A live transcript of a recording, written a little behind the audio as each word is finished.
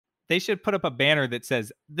They should put up a banner that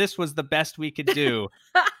says, "This was the best we could do."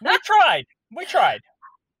 We tried.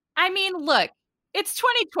 I mean, look, it's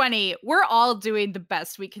 2020. We're all doing the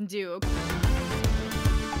best we can do.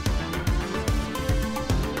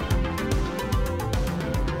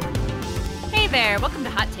 Hey there, welcome to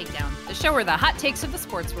Hot Takedown, the show where the hot takes of the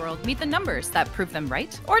sports world meet the numbers that prove them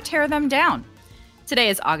right or tear them down. Today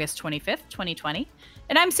is August 25th, 2020,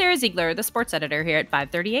 and I'm Sarah Ziegler, the sports editor here at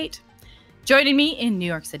 538. Joining me in New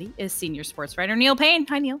York City is senior sports writer Neil Payne.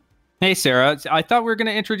 Hi, Neil. Hey, Sarah. I thought we were going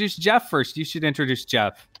to introduce Jeff first. You should introduce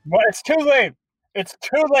Jeff. Well, it's too late.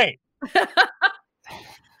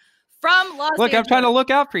 From Los Look, Angeles. I'm trying to look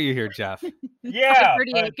out for you here, Jeff. Yeah.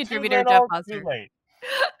 38 contributor Jeff Foster. Too late.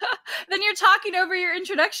 Then you're talking over your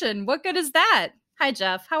introduction. What good is that? Hi,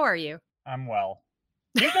 Jeff. How are you? I'm well.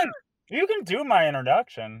 You can do my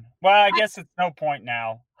introduction. Well, I guess it's no point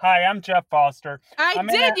now. Hi, I'm Jeff Foster.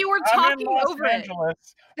 You were talking over it.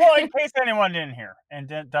 Well, in case anyone didn't hear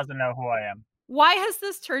and doesn't know who I am. Why has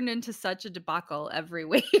this turned into such a debacle every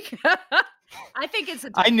week? I think it's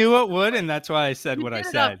I knew it would, and that's why I said what I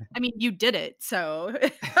said. I mean, you did it, so.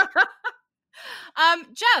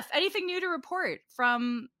 Jeff, anything new to report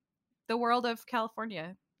from the world of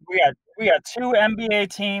California? We got two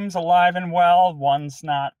NBA teams alive and well. One's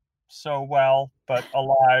not so well, but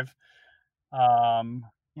alive.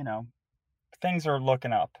 Things are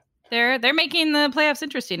looking up. They're making the playoffs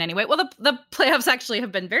interesting anyway. Well, the playoffs actually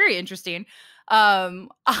have been very interesting. On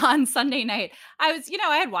Sunday night, I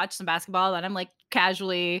had watched some basketball, and I'm like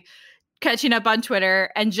casually catching up on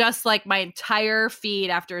Twitter, and just like my entire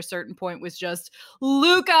feed after a certain point was just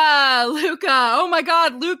Luka, oh my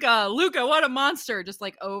God, Luka, what a monster, just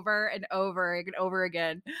like over and over and over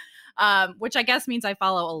again. Which I guess means I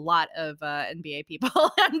follow a lot of NBA people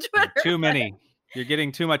on Twitter. Too many. You're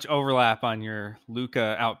getting too much overlap on your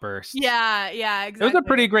Luka outburst. Yeah, exactly. It was a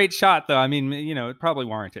pretty great shot, though. I mean, it probably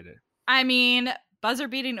warranted it. I mean, buzzer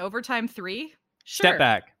beating overtime 3. Sure. Step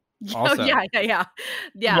back. Also. Yeah.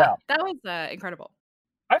 That was incredible.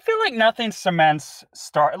 I feel like nothing cements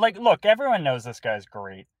look, everyone knows this guy's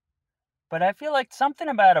great, but I feel like something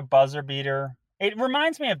about a buzzer beater. It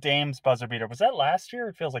reminds me of Dame's buzzer beater. Was that last year?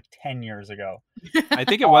 It feels like 10 years ago. I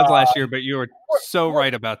think it was last year, but you were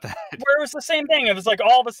right about that. Where it was the same thing. It was like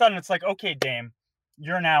all of a sudden it's like, okay, Dame,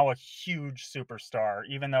 you're now a huge superstar,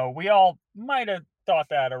 even though we all might have thought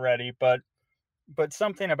that already, but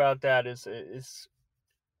something about that is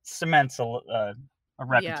cements a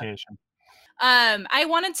reputation. I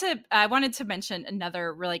wanted to mention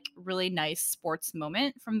another really nice sports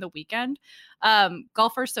moment from the weekend.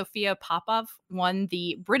 Golfer Sophia Popov won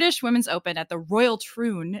the British Women's Open at the Royal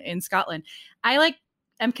Troon in Scotland. I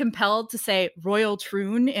am compelled to say Royal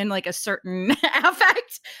Troon in like a certain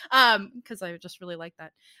affect because I just really like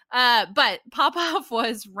that. But Popov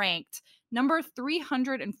was ranked number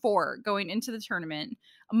 304 going into the tournament.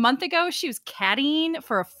 A month ago, she was caddying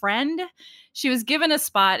for a friend. She was given a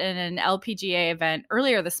spot in an LPGA event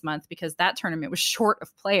earlier this month because that tournament was short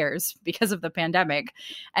of players because of the pandemic.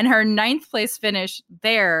 And her 9th place finish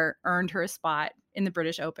there earned her a spot in the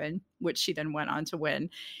British Open, which she then went on to win.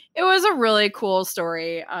 It was a really cool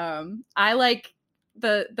story. I like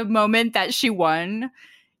the moment that she won.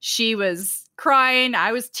 She was crying.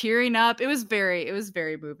 I was tearing up. It was very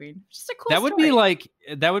moving. Just a cool That would story.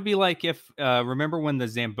 That would be like if remember when the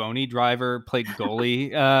Zamboni driver played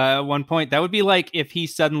goalie at one point? That would be like if he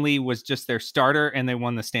suddenly was just their starter and they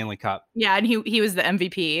won the Stanley Cup. Yeah, and he was the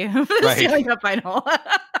MVP of the Stanley Cup final.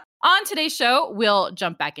 On today's show, we'll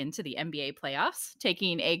jump back into the NBA playoffs,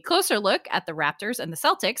 taking a closer look at the Raptors and the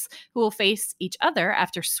Celtics, who will face each other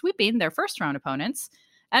after sweeping their first-round opponents.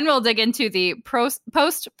 And we'll dig into the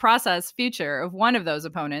post-process future of one of those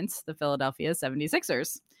opponents, the Philadelphia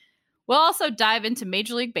 76ers. We'll also dive into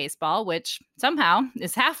Major League Baseball, which somehow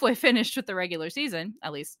is halfway finished with the regular season,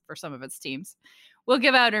 at least for some of its teams. We'll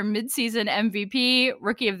give out our midseason MVP,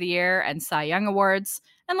 Rookie of the Year, and Cy Young awards,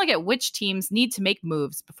 and look at which teams need to make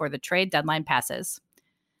moves before the trade deadline passes.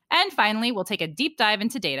 And finally, we'll take a deep dive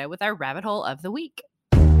into data with our Rabbit Hole of the Week.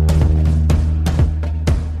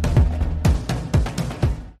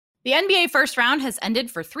 The NBA first round has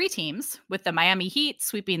ended for 3 teams, with the Miami Heat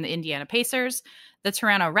sweeping the Indiana Pacers, the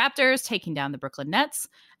Toronto Raptors taking down the Brooklyn Nets,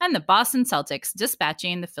 and the Boston Celtics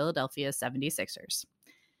dispatching the Philadelphia 76ers.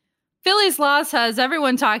 Philly's loss has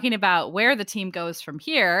everyone talking about where the team goes from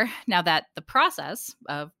here, now that the process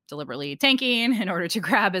of deliberately tanking in order to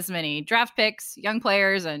grab as many draft picks, young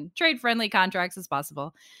players, and trade-friendly contracts as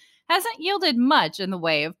possible hasn't yielded much in the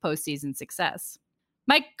way of postseason success.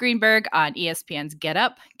 Mike Greenberg on ESPN's Get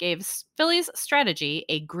Up gave Philly's strategy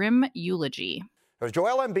a grim eulogy. Because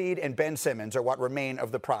Joel Embiid and Ben Simmons are what remain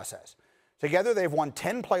of the process. Together, they've won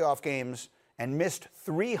 10 playoff games and missed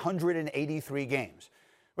 383 games,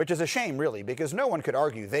 which is a shame, really, because no one could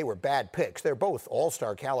argue they were bad picks. They're both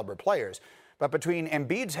all-star caliber players. But between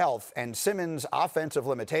Embiid's health and Simmons' offensive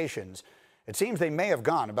limitations, it seems they may have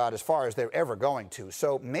gone about as far as they're ever going to.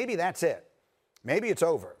 So maybe that's it. Maybe it's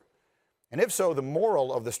over. And if so, the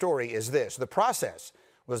moral of the story is this: the process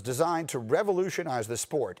was designed to revolutionize the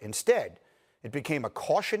sport. Instead, it became a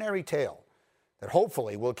cautionary tale that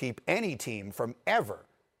hopefully will keep any team from ever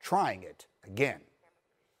trying it again.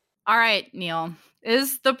 All right, Neil,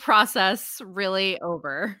 is the process really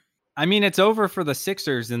over? I mean, it's over for the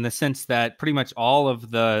Sixers in the sense that pretty much all of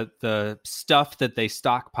the stuff that they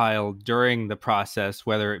stockpiled during the process,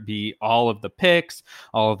 whether it be all of the picks,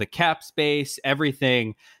 all of the cap space,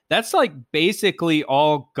 everything, that's like basically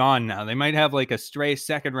all gone now. They might have like a stray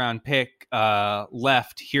second round pick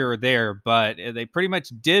left here or there, but they pretty much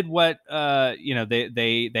did what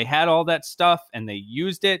they had all that stuff and they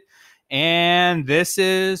used it. And this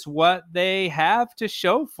is what they have to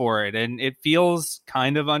show for it. And it feels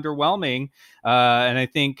kind of underwhelming. And I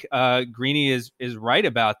think Greeny is right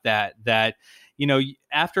about that,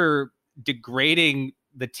 after degrading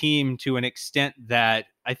the team to an extent that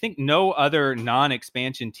I think no other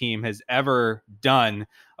non-expansion team has ever done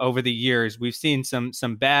over the years. We've seen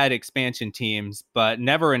some bad expansion teams, but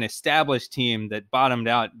never an established team that bottomed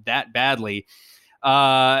out that badly.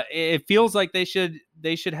 It feels like they should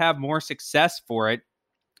have more success for it.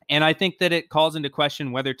 And I think that it calls into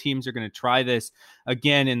question whether teams are going to try this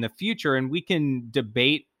again in the future. And we can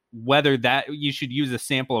debate whether that you should use a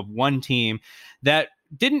sample of one team that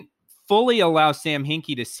didn't fully allow Sam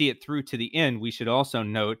Hinkie to see it through to the end. We should also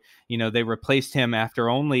note, they replaced him after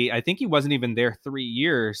only, I think he wasn't even there 3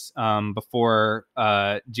 years before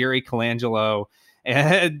Jerry Colangelo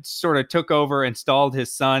and sort of took over, installed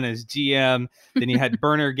his son as GM. Then you had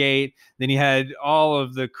Burnergate. Then you had all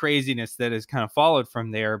of the craziness that has kind of followed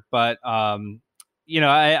from there. But, I'm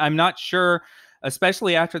not sure,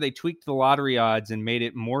 especially after they tweaked the lottery odds and made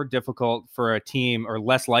it more difficult for a team, or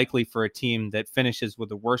less likely for a team that finishes with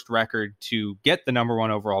the worst record, to get the number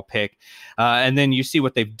one overall pick. And then you see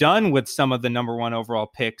what they've done with some of the number one overall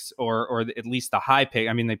picks, or at least the high pick.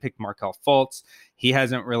 I mean, they picked Markelle Fultz. He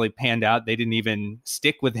hasn't really panned out. They didn't even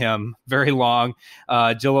stick with him very long.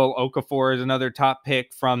 Jahlil Okafor is another top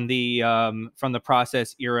pick from the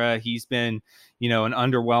process era. He's been, an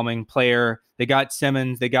underwhelming player. They got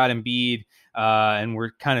Simmons, they got Embiid, and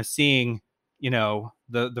we're kind of seeing,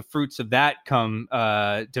 the fruits of that come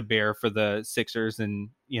to bear for the Sixers. And,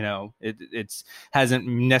 it's hasn't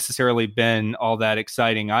necessarily been all that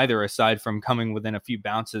exciting either, aside from coming within a few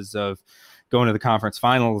bounces of going to the conference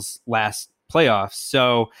finals last playoffs.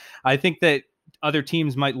 So I think that other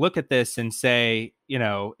teams might look at this and say,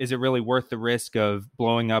 is it really worth the risk of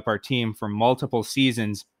blowing up our team for multiple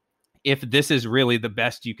seasons if this is really the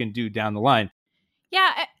best you can do down the line?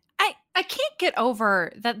 Yeah, I can't get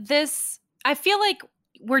over that. I feel like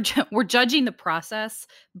we're judging the process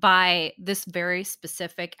by this very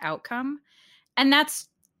specific outcome, and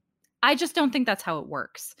I just don't think that's how it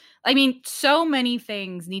works. I mean, so many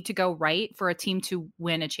things need to go right for a team to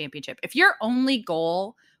win a championship. If your only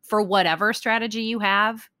goal for whatever strategy you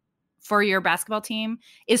have for your basketball team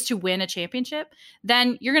is to win a championship,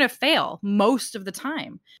 then you're going to fail most of the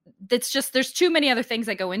time. It's just, there's too many other things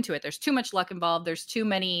that go into it. There's too much luck involved. There's too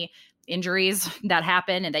many injuries that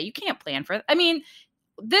happen and that you can't plan for. I mean,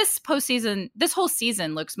 this whole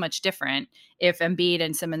season looks much different if Embiid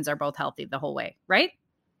and Simmons are both healthy the whole way, right?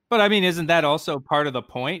 But I mean, isn't that also part of the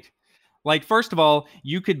point? Like, first of all,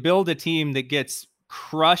 you could build a team that gets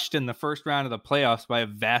crushed in the first round of the playoffs by a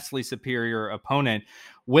vastly superior opponent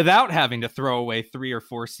without having to throw away 3 or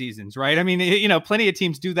 4 seasons, right? I mean, plenty of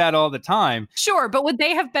teams do that all the time. Sure, but would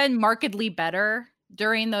they have been markedly better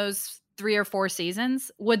during those 3 or 4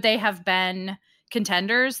 seasons? Would they have been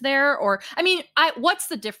contenders there? Or, I mean, what's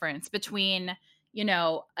the difference between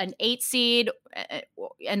an 8 seed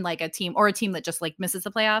and like a team that just like misses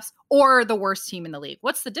the playoffs, or the worst team in the league?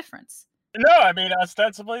 What's the difference? No, I mean,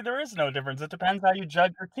 ostensibly, there is no difference. It depends how you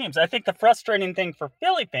judge your teams. I think the frustrating thing for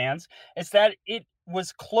Philly fans is that it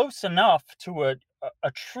was close enough to a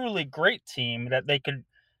truly great team that they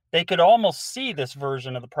could almost see this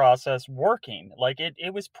version of the process working. Like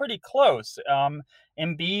it was pretty close.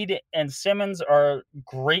 Embiid and Simmons are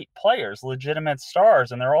great players, legitimate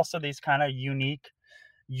stars, and they're also these kind of unique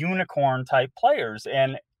unicorn type players.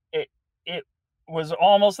 And it was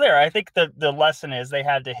almost there. I think the lesson is they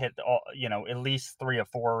had to hit at least 3 or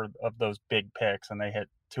 4 of those big picks, and they hit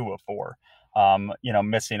 2 of 4.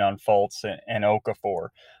 Missing on Fultz and Okafor.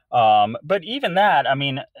 But even that, I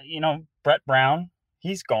mean, Brett Brown,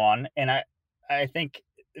 he's gone. And I think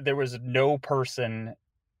there was no person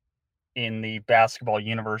in the basketball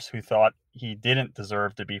universe who thought he didn't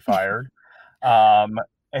deserve to be fired.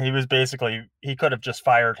 He was basically, he could have just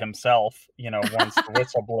fired himself, once the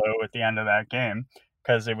whistle blew at the end of that game,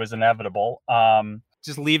 because it was inevitable.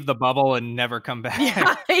 Just leave the bubble and never come back.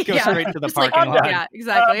 Yeah, Go straight to the Just parking lot. Yeah,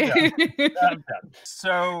 exactly. I'm done.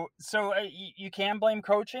 So you can blame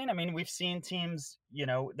coaching. I mean, we've seen teams,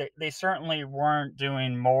 they certainly weren't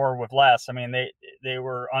doing more with less. I mean, they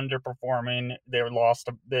were underperforming. They lost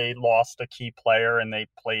a key player, and they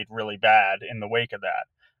played really bad in the wake of that,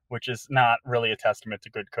 which is not really a testament to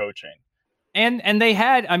good coaching. And they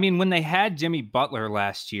had, I mean, when they had Jimmy Butler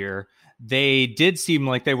last year, they did seem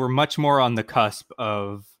like they were much more on the cusp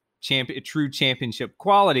of true championship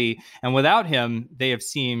quality. And without him, they have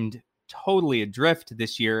seemed totally adrift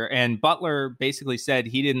this year. And Butler basically said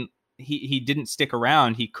he didn't stick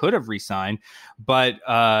around. He could have resigned, but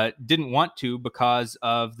didn't want to because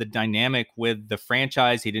of the dynamic with the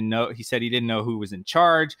franchise. He said he didn't know who was in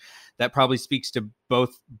charge. That probably speaks to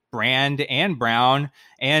both Brand and Brown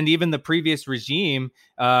and even the previous regime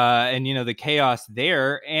and, the chaos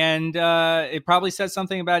there. And it probably says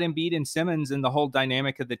something about Embiid and Simmons and the whole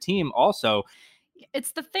dynamic of the team also.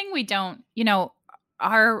 It's the thing we don't,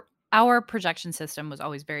 our projection system was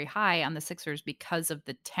always very high on the Sixers because of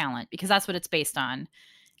the talent, because that's what it's based on.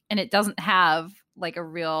 And it doesn't have like a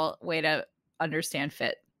real way to understand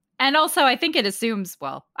fit. And also, I think I assume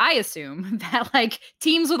that like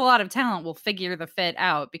teams with a lot of talent will figure the fit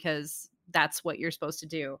out because that's what you're supposed to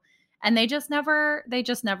do. And they just never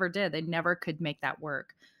did. They never could make that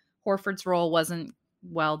work. Horford's role wasn't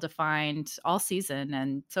well defined all season.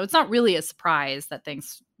 And so it's not really a surprise that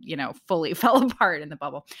things, fully fell apart in the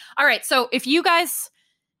bubble. All right. So if you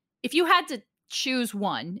had to choose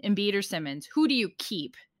one, Embiid or Simmons, who do you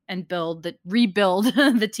keep and rebuild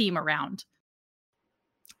the team around?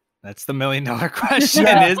 That's the $1 million question,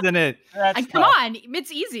 isn't it? Come on,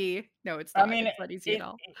 it's easy. No, it's not. I mean, it's not easy at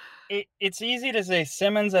all. It's easy to say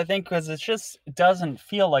Simmons, I think, because it doesn't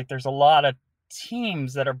feel like there's a lot of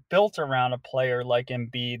teams that are built around a player like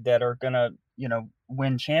Embiid that are gonna,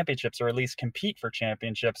 win championships or at least compete for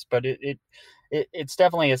championships. But it's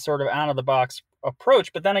definitely a sort of out of the box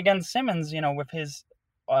approach. But then again, Simmons, with his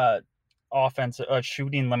offense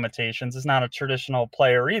shooting limitations, is not a traditional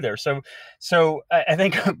player either. So I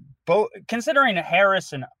think both, considering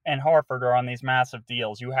Harris and Horford are on these massive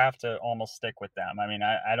deals, you have to almost stick with them. I mean,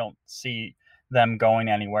 I don't see them going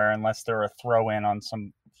anywhere unless they're a throw in on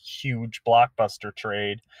some huge blockbuster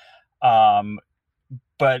trade.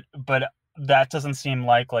 But that doesn't seem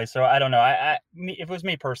likely. So I don't know. If it was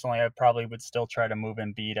me personally, I probably would still try to move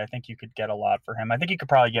Embiid. I think you could get a lot for him. I think you could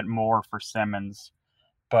probably get more for Simmons,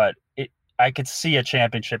 but I could see a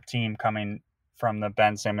championship team coming from the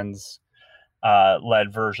Ben Simmons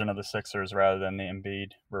led version of the Sixers rather than the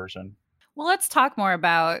Embiid version. Well, let's talk more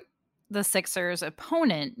about the Sixers'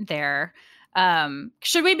 opponent there.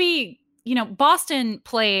 Should we be, Boston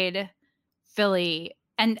played Philly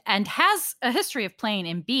and has a history of playing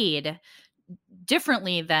Embiid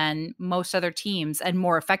differently than most other teams and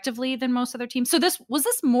more effectively than most other teams. So was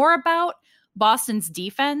this more about Boston's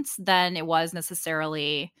defense than it was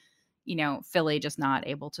necessarily, Philly just not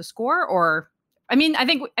able to score? Or, I mean, I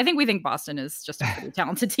think we think Boston is just a pretty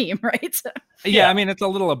talented team, right? Yeah, I mean, it's a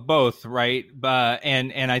little of both, right?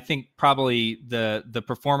 And I think probably the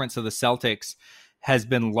performance of the Celtics has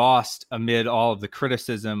been lost amid all of the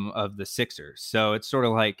criticism of the Sixers. So it's sort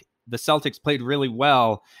of like the Celtics played really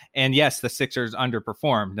well, and yes, the Sixers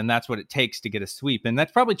underperformed, and that's what it takes to get a sweep. And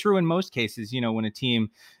that's probably true in most cases, when a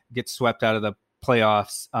team gets swept out of the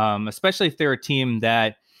playoffs, especially if they're a team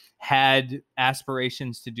that had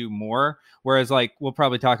aspirations to do more. Whereas, like, we'll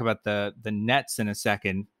probably talk about the Nets in a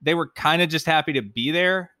second. They were kind of just happy to be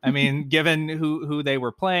there. I mean, given who they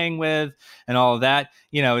were playing with and all of that,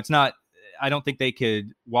 it's not, I don't think they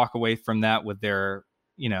could walk away from that with their,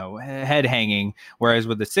 head hanging. Whereas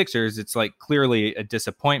with the Sixers, it's like clearly a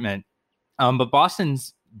disappointment. But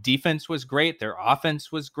Boston's defense was great. Their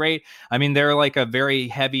offense was great. I mean, they're like a very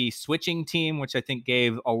heavy switching team, which I think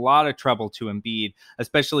gave a lot of trouble to Embiid,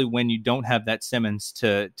 especially when you don't have that Simmons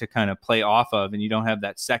to kind of play off of, and you don't have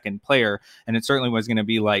that second player. And it certainly was going to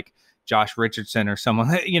be like Josh Richardson or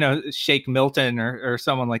someone, Shake Milton or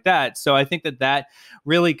someone like that. So I think that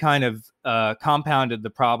really kind of compounded the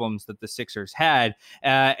problems that the Sixers had.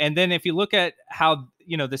 And then if you look at how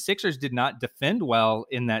the Sixers did not defend well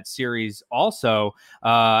in that series also.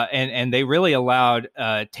 And they really allowed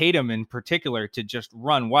Tatum in particular to just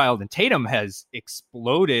run wild. And Tatum has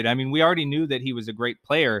exploded. I mean, we already knew that he was a great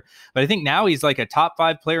player, but I think now he's like a top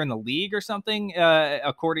 5 player in the league or something,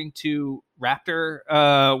 according to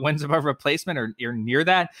Raptor wins above replacement or near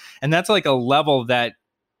that. And that's like a level that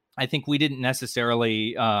I think we didn't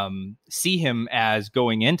necessarily see him as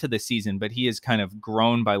going into the season, but he has kind of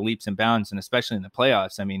grown by leaps and bounds, and especially in the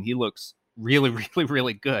playoffs. I mean, he looks really, really,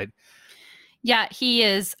 really good. Yeah, he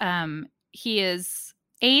is. He is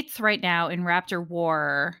 8th right now in Raptor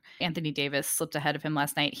WAR. Anthony Davis slipped ahead of him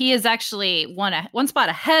last night. He is actually one spot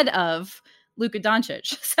ahead of Luka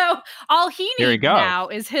Doncic. So all he needs now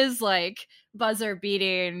is his like buzzer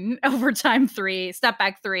beating overtime 3, step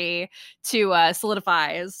back 3 to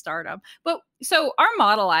solidify his stardom. But so our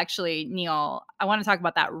model actually, Neil, I want to talk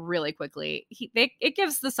about that really quickly. It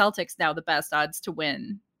gives the Celtics now the best odds to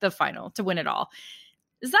win the final, to win it all.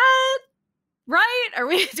 Is that right?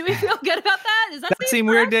 Do we feel good about that? Does that seem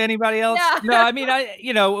weird to anybody else? Yeah. No, I mean,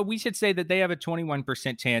 we should say that they have a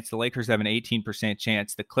 21% chance. The Lakers have an 18%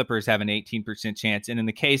 chance. The Clippers have an 18% chance. And in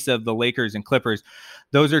the case of the Lakers and Clippers,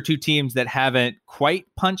 those are two teams that haven't quite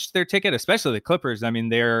punched their ticket, especially the Clippers. I mean,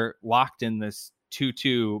 they're locked in this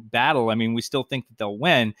 2-2 battle. I mean, we still think that they'll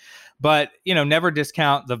win, but, never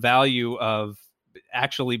discount the value of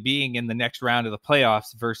actually being in the next round of the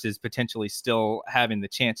playoffs versus potentially still having the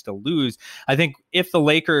chance to lose. I think if the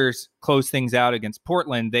Lakers close things out against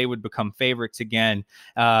Portland, they would become favorites again.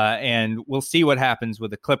 And we'll see what happens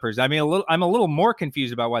with the Clippers. I mean, I'm a little more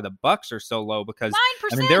confused about why the Bucks are so low, because 9%.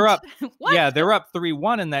 I mean, they're up. Yeah, they're up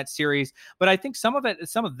 3-1 in that series. But I think some of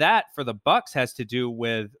that for the Bucks has to do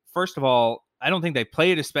with, first of all, I don't think they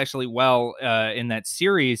played especially well in that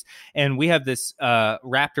series. And we have this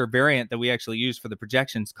Raptor variant that we actually use for the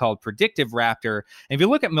projections called predictive Raptor. And if you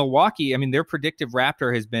look at Milwaukee, I mean, their predictive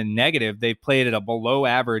Raptor has been negative. They've played at a below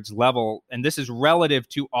average level. And this is relative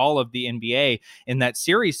to all of the NBA in that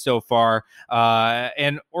series so far.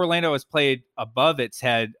 And Orlando has played above its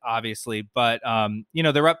head, obviously. But,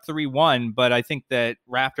 they're up 3-1. But I think that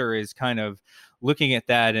Raptor is kind of looking at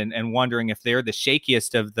that and wondering if they're the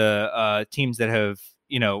shakiest of the teams that have,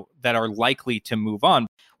 that are likely to move on.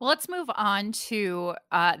 Well, let's move on to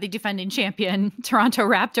the defending champion Toronto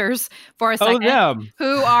Raptors for a second,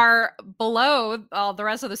 who are below all the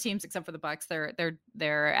rest of the teams except for the Bucks.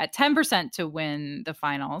 They're at 10% to win the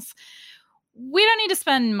finals. We don't need to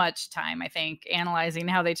spend much time, I think, analyzing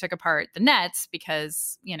how they took apart the Nets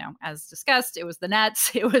because, as discussed, it was the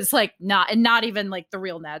Nets. It was like not even like the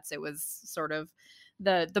real Nets. It was sort of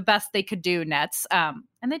the best they could do Nets. And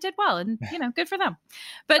they did well, and good for them.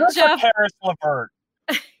 But good Jeff, for Karis LeVert.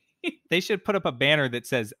 They should put up a banner that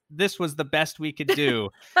says, "This was the best we could do."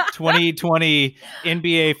 2020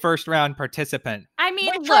 NBA first round participant. I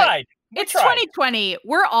mean, we tried. It's 2020.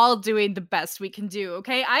 We're all doing the best we can do,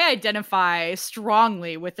 okay? I identify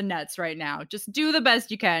strongly with the Nets right now. Just do the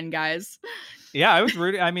best you can, guys. Yeah, I was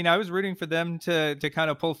rooting for them to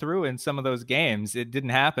kind of pull through in some of those games. It didn't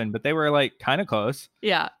happen, but they were like kind of close.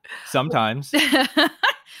 Yeah. Sometimes.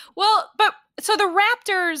 Well, but so the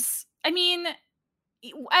Raptors, I mean,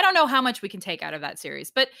 I don't know how much we can take out of that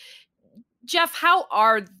series, but Jeff, how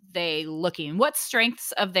are they looking? What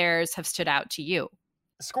strengths of theirs have stood out to you?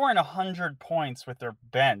 Scoring 100 points with their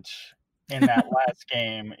bench in that last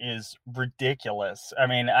game is ridiculous. I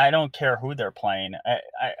mean, I don't care who they're playing.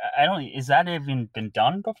 I don't. Is that even been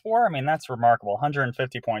done before? I mean, that's remarkable.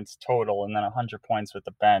 150 points total, and then 100 points with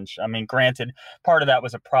the bench. I mean, granted, part of that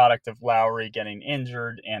was a product of Lowry getting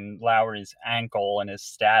injured and Lowry's ankle and his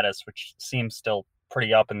status, which seems still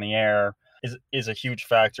pretty up in the air, is a huge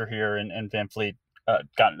factor here. And Van Fleet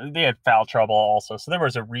they had foul trouble also, so there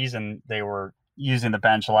was a reason they were using the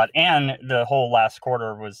bench a lot, and the whole last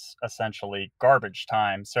quarter was essentially garbage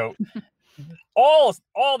time. So all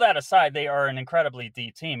that aside, they are an incredibly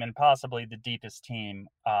deep team and possibly the deepest team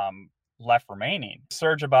left remaining.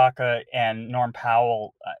 Serge Ibaka and Norm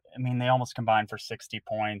Powell, I mean, they almost combined for 60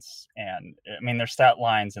 points, and I mean, their stat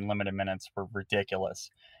lines in limited minutes were ridiculous.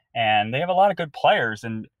 And they have a lot of good players,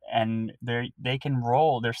 and they can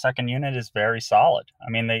roll. Their second unit is very solid. I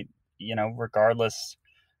mean, they, regardless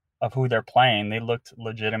of who they're playing, they looked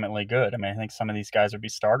legitimately good. I mean, I think some of these guys would be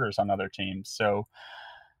starters on other teams. So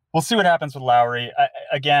we'll see what happens with Lowry.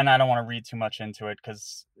 I don't want to read too much into it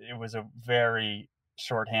because it was a very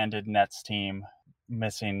shorthanded Nets team,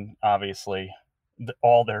 missing, obviously,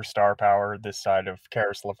 all their star power this side of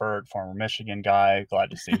Karis LeVert, former Michigan guy.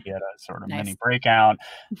 Glad to see he had a sort of Nice. mini breakout.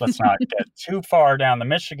 Let's not get too far down the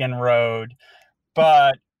Michigan road.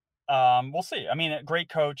 But we'll see. I mean, a great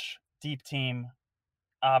coach, deep team.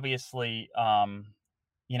 obviously,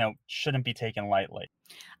 shouldn't be taken lightly.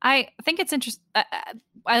 I think it's interesting.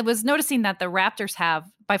 I was noticing that the Raptors have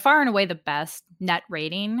by far and away the best net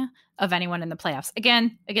rating of anyone in the playoffs.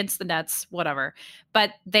 Again, against the Nets, whatever.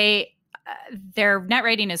 But their net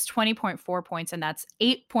rating is 20.4 points, and that's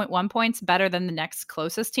 8.1 points better than the next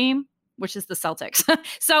closest team, which is the Celtics.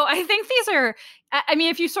 So I think these are, I mean,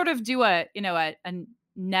 if you sort of do a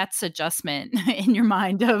Nets adjustment in your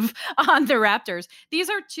mind on the Raptors, these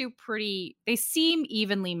are two they seem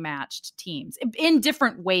evenly matched teams in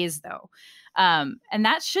different ways though. And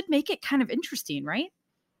that should make it kind of interesting, right?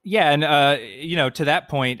 Yeah. And, to that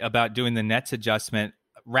point about doing the Nets adjustment,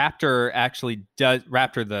 Raptor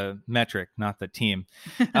the metric, not the team,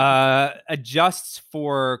 adjusts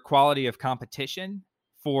for quality of competition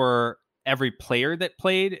for every player that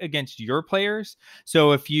played against your players.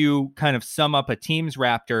 So if you kind of sum up a team's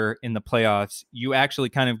Raptor in the playoffs, you actually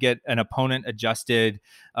kind of get an opponent adjusted,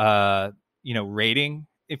 rating,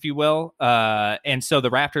 if you will. And so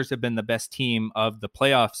the Raptors have been the best team of the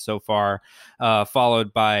playoffs so far,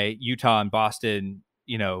 followed by Utah and Boston,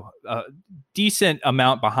 a decent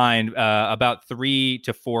amount behind, about 3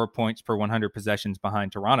 to 4 points per 100 possessions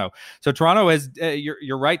behind Toronto. So Toronto is,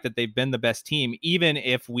 you're right that they've been the best team, even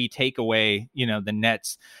if we take away, the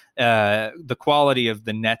Nets, the quality of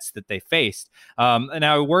the Nets that they faced. And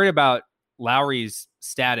I worry about Lowry's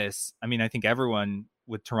status. I mean, I think everyone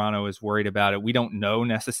with Toronto is worried about it. We don't know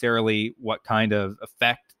necessarily what kind of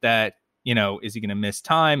effect that, is he going to miss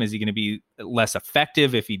time? Is he going to be less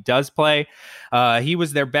effective if he does play? He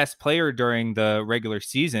was their best player during the regular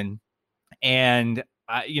season. And,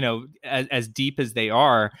 as deep as they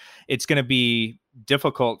are, it's going to be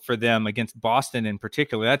difficult for them against Boston in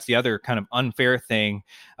particular. That's the other kind of unfair thing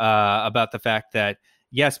about the fact that,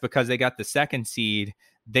 yes, because they got the second seed,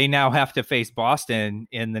 they now have to face Boston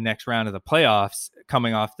in the next round of the playoffs,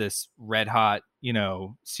 coming off this red hot,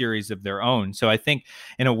 series of their own. So I think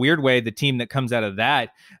in a weird way, the team that comes out of that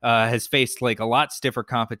has faced like a lot stiffer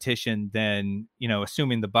competition than,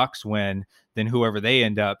 assuming the Bucks win, than whoever they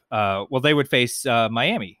end up. They would face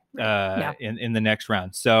Miami in the next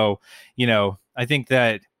round. So, I think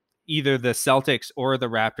that either the Celtics or the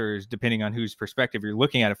Raptors, depending on whose perspective you're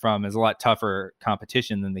looking at it from, is a lot tougher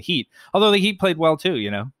competition than the Heat. Although the Heat played well too,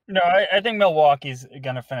 No, I think Milwaukee's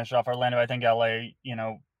going to finish off Orlando. I think LA,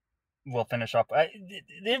 will finish off.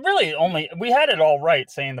 We had it all right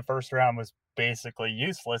saying the first round was basically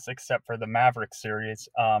useless except for the Mavericks series,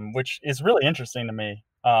 which is really interesting to me.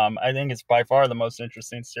 I think it's by far the most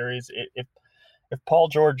interesting series. If Paul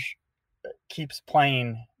George keeps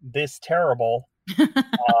playing this terrible,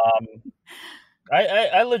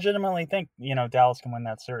 I legitimately think Dallas can win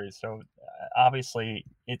that series. So obviously,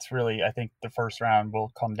 it's really, I think the first round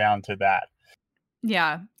will come down to that.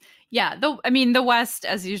 Yeah. The West,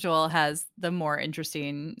 as usual, has the more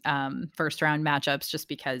interesting first round matchups, just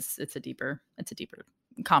because it's a deeper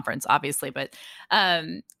conference, obviously. But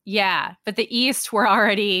but the East, we're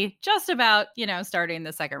already just about starting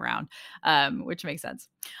the second round, which makes sense.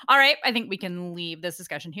 All right, I think we can leave this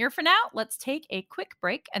discussion here for now. Let's take a quick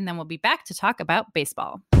break, and then we'll be back to talk about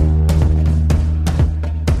baseball.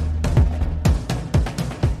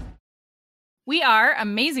 We are,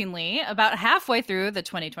 amazingly, about halfway through the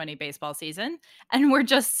 2020 baseball season, and we're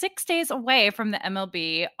just 6 days away from the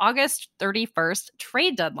MLB August 31st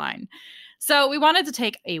trade deadline. So we wanted to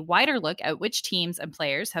take a wider look at which teams and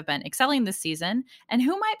players have been excelling this season and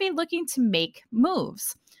who might be looking to make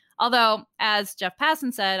moves. Although, as Jeff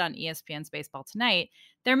Passan said on ESPN's Baseball Tonight,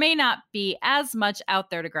 there may not be as much out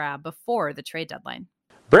there to grab before the trade deadline.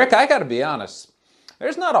 Brick, I got to be honest.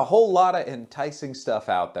 There's not a whole lot of enticing stuff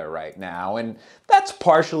out there right now, and that's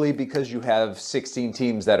partially because you have 16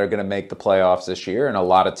 teams that are going to make the playoffs this year and a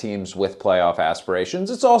lot of teams with playoff aspirations.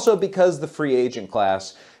 It's also because the free agent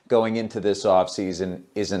class going into this offseason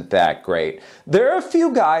isn't that great. There are a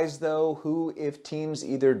few guys, though, who, if teams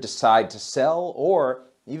either decide to sell or,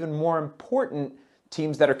 even more important,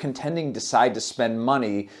 teams that are contending decide to spend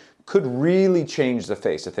money, could really change the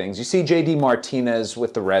face of things. You see JD Martinez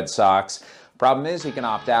with the Red Sox. Problem is, he can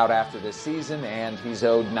opt out after this season, and he's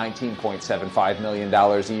owed $19.75 million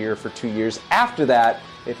a year for 2 years after that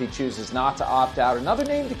if he chooses not to opt out. Another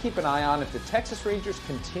name to keep an eye on, if the Texas Rangers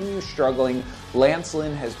continue struggling, Lance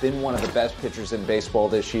Lynn has been one of the best pitchers in baseball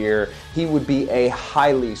this year. He would be a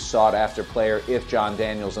highly sought-after player if John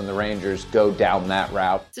Daniels and the Rangers go down that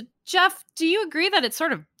route. So, Jeff, do you agree that it's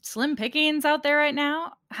sort of slim pickings out there right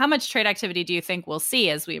now? How much trade activity do you think we'll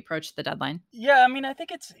see as we approach the deadline? Yeah, I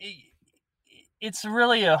think it's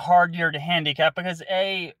really a hard year to handicap because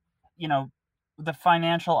the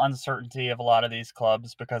financial uncertainty of a lot of these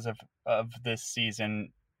clubs because of this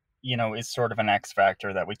season, is sort of an X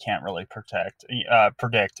factor that we can't really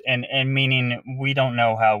predict. And meaning we don't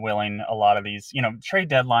know how willing a lot of these, trade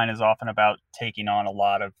deadline is often about taking on a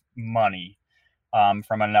lot of money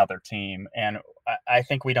from another team. And I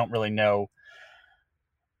think we don't really know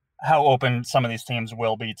how open some of these teams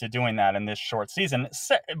will be to doing that in this short season.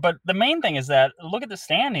 But the main thing is that look at the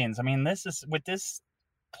standings. I mean, this is with this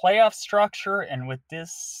playoff structure and with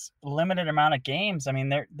this limited amount of games. I mean,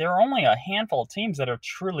 there are only a handful of teams that are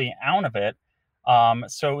truly out of it.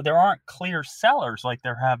 So there aren't clear sellers like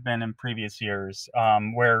there have been in previous years,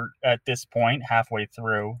 where at this point, halfway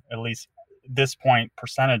through, at least this point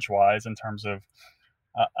percentage-wise in terms of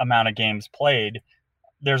amount of games played,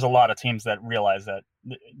 there's a lot of teams that realize that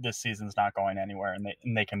this season's not going anywhere,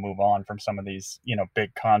 and they can move on from some of these,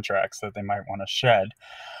 big contracts that they might want to shed,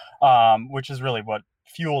 which is really what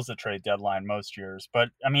fuels the trade deadline most years. But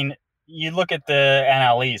I mean, you look at the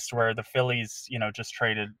NL East where the Phillies, just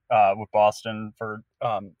traded with Boston for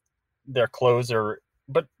their closer,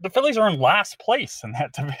 but the Phillies are in last place in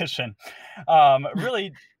that division.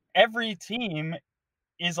 Really, every team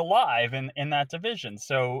is alive in that division.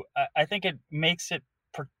 So I think it makes it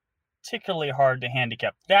particularly hard to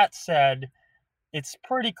handicap. That said, it's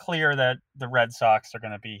pretty clear that the Red Sox are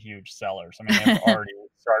going to be huge sellers. I mean, they've already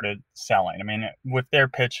started selling. I mean, with their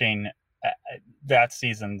pitching, that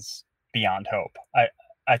season's beyond hope.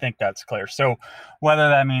 I think that's clear. So whether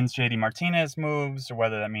that means JD Martinez moves or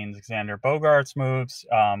whether that means Xander Bogaerts moves,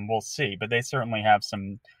 we'll see. But they certainly have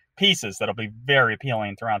some pieces that'll be very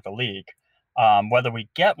appealing throughout the league. Whether we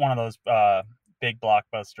get one of those big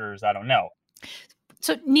blockbusters, I don't know.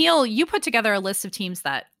 So, Neil, you put together a list of teams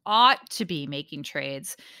that ought to be making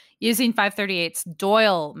trades using 538's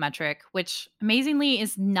Doyle metric, which amazingly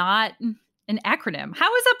is not an acronym.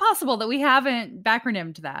 How is it possible that we haven't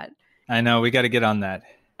backronymed that? I know, we got to get on that.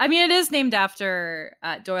 I mean, it is named after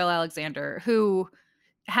Doyle Alexander, who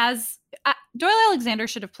has... Doyle Alexander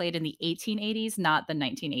should have played in the 1880s, not the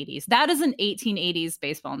 1980s. That is an 1880s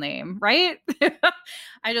baseball name, right?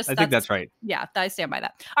 I think that's right. Yeah, I stand by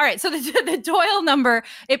that. All right, so the Doyle number,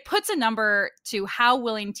 it puts a number to how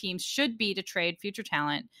willing teams should be to trade future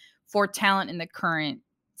talent for talent in the current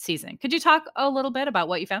season. Could you talk a little bit about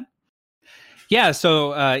what you found? Yeah,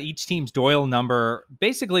 so each team's Doyle number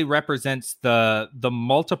basically represents the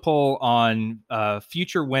multiple on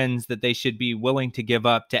future wins that they should be willing to give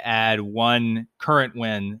up to add one current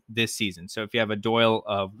win this season. So if you have a Doyle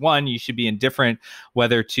of 1, you should be indifferent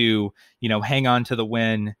whether to, hang on to the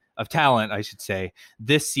win of talent, I should say,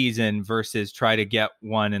 this season versus try to get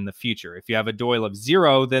one in the future. If you have a Doyle of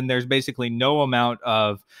 0, then there's basically no amount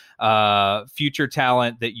of future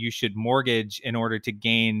talent that you should mortgage in order to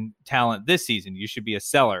gain talent this season. You should be a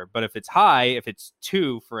seller. But if it's high, if it's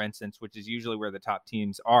 2, for instance, which is usually where the top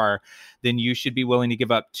teams are, then you should be willing to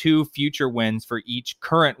give up 2 future wins for each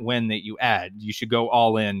current win that you add. You should go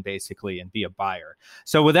all in basically and be a buyer.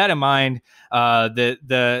 So with that in mind,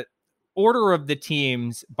 the order of the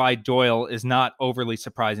teams by Doyle is not overly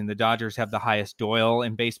surprising. The Dodgers have the highest Doyle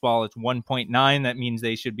in baseball. It's 1.9. That means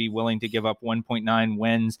they should be willing to give up 1.9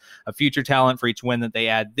 wins of future talent for each win that they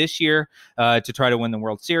add this year to try to win the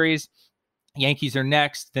World Series. Yankees are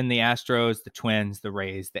next, then the Astros, the Twins, the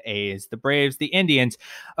Rays, the A's, the Braves, the Indians.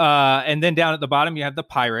 And then down at the bottom, you have the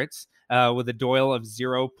Pirates with a Doyle of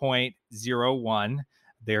 0.01.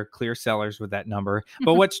 They're clear sellers with that number.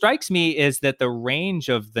 But what strikes me is that the range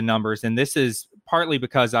of the numbers, and this is partly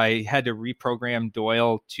because I had to reprogram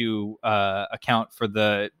Doyle to account for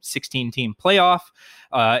the 16-team playoff,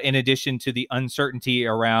 in addition to the uncertainty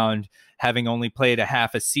around having only played a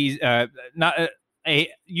half a season,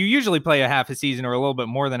 you usually play a half a season or a little bit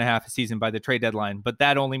more than a half a season by the trade deadline, but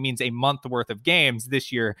that only means a month worth of games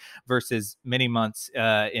this year versus many months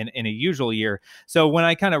in a usual year. So when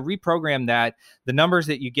I kind of reprogram that, the numbers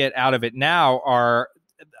that you get out of it now are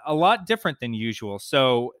a lot different than usual.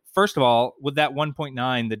 So first of all, with that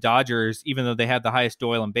 1.9, the Dodgers, even though they have the highest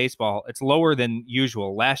Doyle in baseball, it's lower than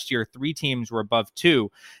usual. Last year, 3 teams were above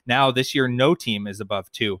 2. Now this year, no team is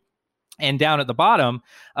above 2. And down at the bottom,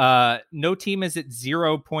 no team is at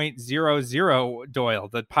 0.00 Doyle.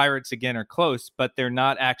 The Pirates, again, are close, but they're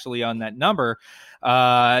not actually on that number.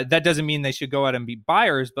 That doesn't mean they should go out and be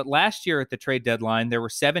buyers. But last year at the trade deadline, there were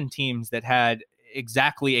 7 teams that had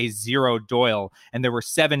exactly a 0 Doyle, and there were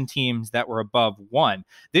 7 teams that were above 1.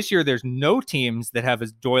 This year, there's no teams that have a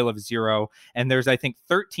Doyle of 0, and there's, I think,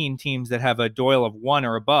 13 teams that have a Doyle of 1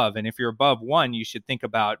 or above. And if you're above 1, you should think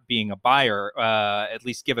about being a buyer, at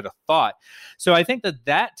least give it a thought. So I think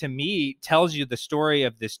that to me tells you the story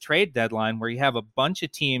of this trade deadline, where you have a bunch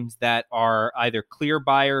of teams that are either clear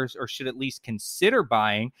buyers or should at least consider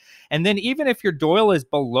buying. And then even if your Doyle is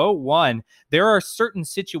below 1, there are certain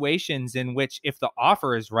situations in which if the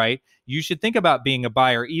offer is right, you should think about being a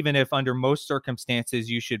buyer, even if under most circumstances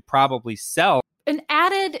you should probably sell. An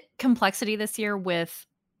added complexity this year with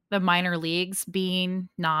the minor leagues being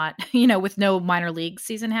not, with no minor league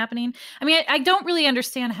season happening. I mean, I don't really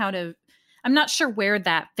understand I'm not sure where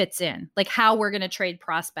that fits in, like how we're going to trade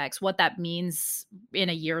prospects, what that means in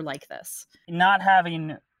a year like this. Not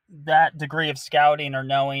having that degree of scouting or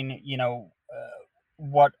knowing,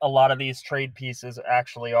 what a lot of these trade pieces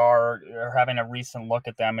actually are, or having a recent look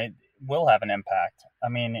at them, it will have an impact. I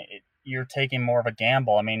mean, you're taking more of a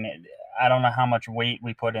gamble. I mean, I don't know how much weight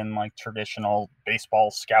we put in like traditional baseball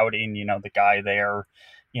scouting, the guy there,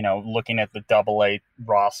 looking at the AA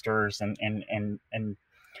rosters and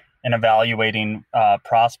evaluating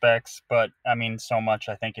prospects. But I mean, so much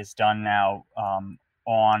I think is done now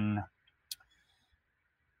on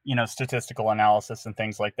statistical analysis and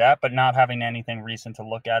things like that, but not having anything recent to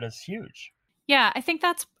look at is huge. Yeah, I think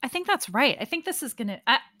that's right. I think this is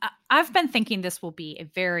I've been thinking this will be a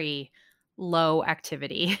very low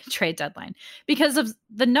activity trade deadline because of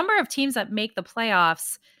the number of teams that make the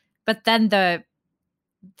playoffs, but then the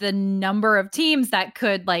number of teams that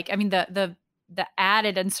could the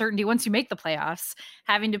added uncertainty once you make the playoffs,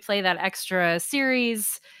 having to play that extra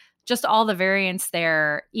series, just all the variance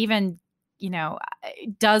there, even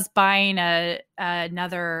does buying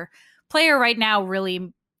another player right now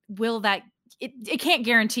really it can't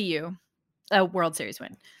guarantee you a World Series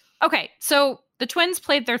win. Okay, so the Twins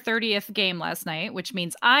played their 30th game last night, which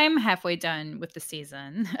means I'm halfway done with the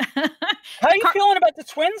season. How are you feeling about the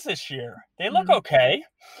Twins this year? They look okay.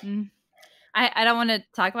 I don't want to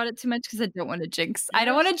talk about it too much because I don't want to jinx. I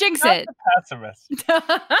don't want to jinx it. Pessimist.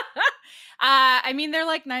 I mean, they're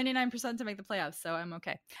like 99% to make the playoffs, so I'm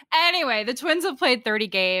okay. Anyway, the Twins have played 30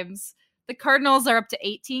 games. The Cardinals are up to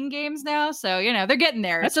 18 games now, so they're getting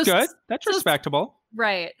there. That's good. That's respectable.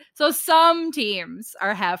 Right. So some teams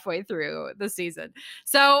are halfway through the season.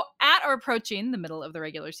 So at or approaching the middle of the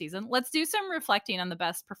regular season, let's do some reflecting on the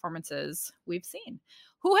best performances we've seen.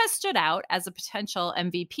 Who has stood out as a potential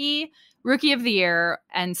MVP, Rookie of the Year,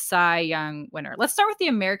 and Cy Young winner? Let's start with the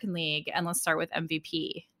American League, and let's start with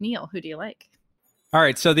MVP. Neil, who do you like? All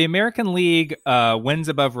right, so the American League wins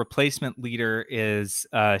above replacement leader is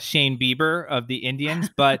Shane Bieber of the Indians.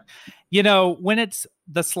 But, when it's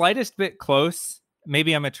the slightest bit close,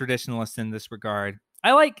 maybe I'm a traditionalist in this regard.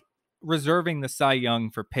 I like reserving the Cy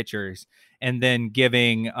Young for pitchers and then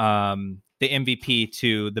giving the MVP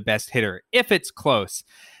to the best hitter if it's close.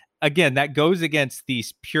 Again, that goes against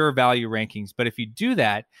these pure value rankings. But if you do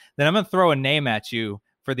that, then I'm going to throw a name at you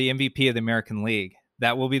for the MVP of the American League.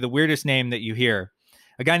 That will be the weirdest name that you hear.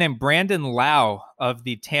 A guy named Brandon Lau of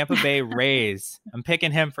the Tampa Bay Rays. I'm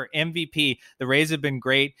picking him for MVP. The Rays have been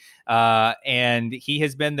great, and he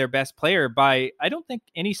has been their best player by, I don't think,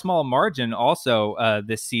 any small margin also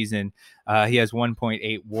this season. He has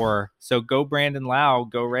 1.8 WAR. So go Brandon Lau,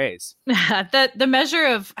 go Rays. The measure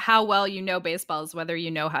of how well you know baseball is whether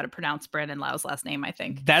you know how to pronounce Brandon Lau's last name, I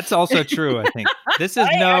think. That's also true, I think. This is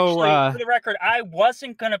for the record, I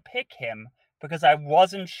wasn't going to pick him because I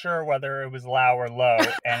wasn't sure whether it was Lau or Low,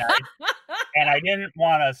 and I didn't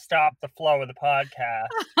want to stop the flow of the podcast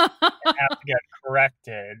and have to get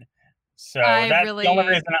corrected. So that's the only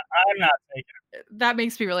reason I'm not taking it. That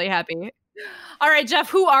makes me really happy. All right,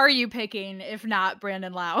 Jeff, who are you picking if not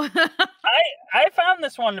Brandon Lau? I found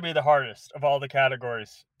this one to be the hardest of all the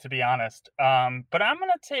categories, to be honest. But I'm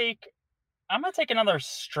gonna take another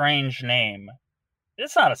strange name.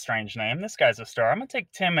 It's not a strange name. This guy's a star. I'm gonna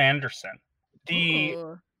take Tim Anderson. The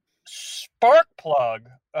spark plug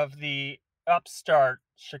of the upstart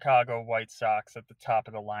Chicago White Sox at the top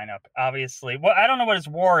of the lineup. Obviously, well, I don't know what his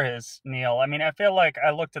WAR is, Neil. I mean, I feel like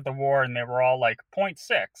I looked at the WAR and they were all like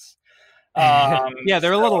 0.6. Yeah,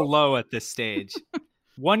 they're a little low at this stage.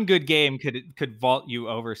 One good game could vault you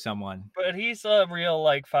over someone. But he's a real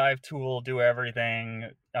like 5-tool, do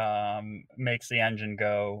everything, makes the engine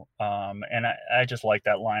go. And I just like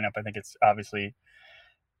that lineup. I think it's obviously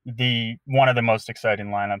one of the most exciting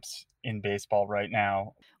lineups in baseball right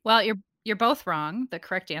now. Well, you're both wrong. The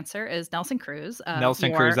correct answer is Nelson Cruz.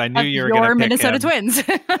 Cruz. I knew you were going to pick Minnesota him. Twins.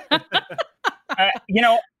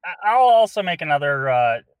 I'll also make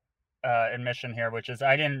another admission here, which is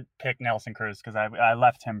I didn't pick Nelson Cruz because I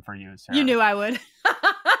left him for you, Sarah. You knew I would.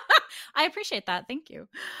 I appreciate that. Thank you.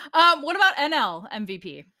 What about NL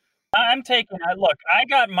MVP? I'm taking. Look, I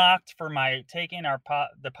got mocked for taking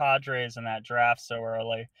the Padres in that draft so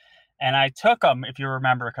early, and I took them, if you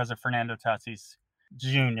remember, because of Fernando Tatis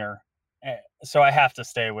Jr. So I have to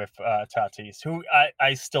stay with Tatis, who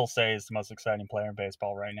I still say is the most exciting player in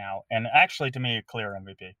baseball right now, and actually to me a clear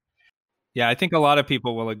MVP. Yeah, I think a lot of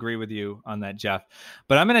people will agree with you on that, Jeff.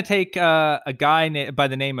 But I'm going to take a guy by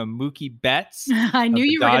the name of Mookie Betts. I knew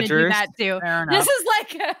you were going to do that too. Fair This enough. is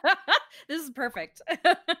like, this is perfect.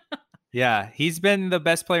 Yeah, he's been the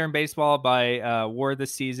best player in baseball by WAR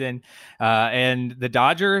this season. And the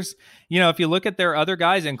Dodgers, if you look at their other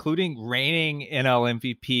guys, including reigning NL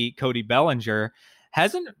MVP Cody Bellinger,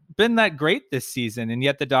 hasn't been that great this season, and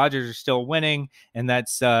yet the Dodgers are still winning, and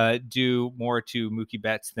that's due more to Mookie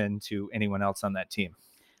Betts than to anyone else on that team.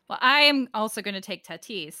 Well, I am also going to take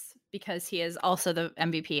Tatis because he is also the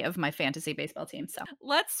MVP of my fantasy baseball team. So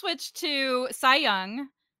let's switch to Cy Young.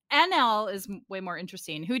 NL is way more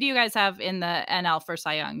interesting. Who do you guys have in the NL for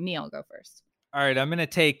Cy Young? Neil, go first. All right, I'm going to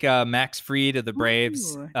take Max Fried of the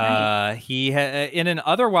Braves. Ooh, nice. He in an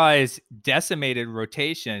otherwise decimated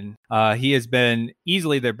rotation, he has been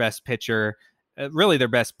easily their best pitcher, really their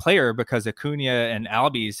best player, because Acuna and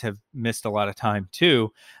Albies have missed a lot of time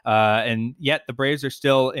too. And yet the Braves are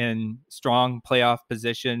still in strong playoff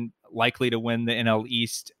position, likely to win the NL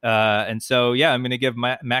East. And so, yeah, I'm going to give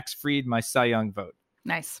Max Fried my Cy Young vote.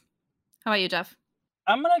 Nice. How about you, Jeff?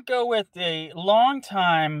 I'm going to go with a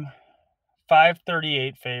longtime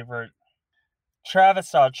 538 favorite,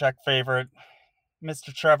 Travis Sawchuk favorite,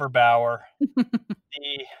 Mr. Trevor Bauer,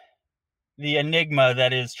 the enigma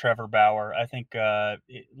that is Trevor Bauer. I think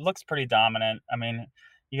it looks pretty dominant. I mean,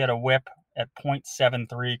 you got a whip at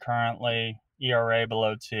 0.73 currently, ERA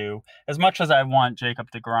below 2. As much as I want Jacob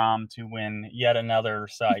deGrom to win yet another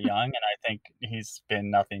Cy Young, and I think he's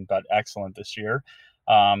been nothing but excellent this year,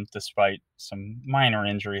 despite some minor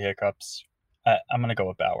injury hiccups, I'm going to go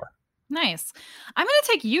with Bauer. Nice. I'm going to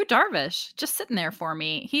take Yu Darvish, just sitting there for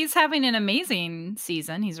me. He's having an amazing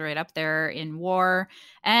season. He's right up there in WAR,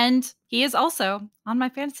 and he is also on my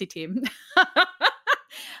fantasy team.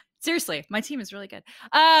 Seriously, my team is really good.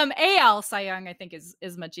 AL Cy Young, I think,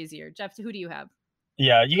 is much easier. Jeff, who do you have?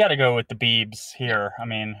 Yeah, you got to go with the Biebs here. I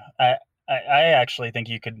mean, I actually think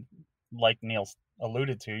you could, like Neil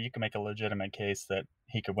alluded to, you can make a legitimate case that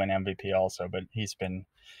he could win MVP also, but he's been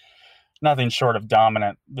nothing short of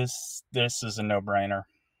dominant. This is a no-brainer.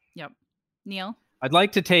 Yep. Neil? I'd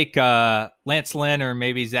like to take Lance Lynn or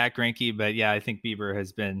maybe Zach Greinke, but yeah, I think Bieber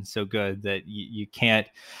has been so good that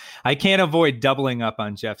I can't avoid doubling up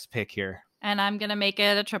on Jeff's pick here. And I'm gonna make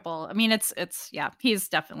it a triple. I mean, it's he's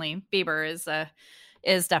definitely, Bieber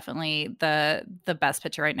is definitely the best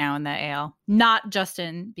pitcher right now in the AL. Not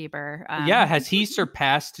Justin Bieber. Yeah, has he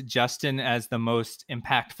surpassed Justin as the most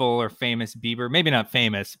impactful or famous Bieber? Maybe not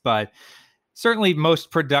famous, but certainly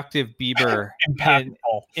most productive Bieber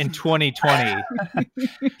in 2020.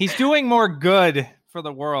 He's doing more good for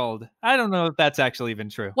the world. I don't know if that's actually even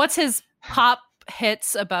true. What's his pop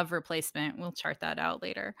hits above replacement? We'll chart that out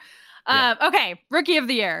later. Yeah. Okay, Rookie of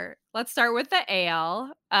the Year. Let's start with the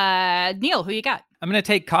AL. Neil, who you got? I'm going to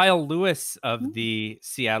take Kyle Lewis of the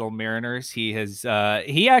Seattle Mariners. He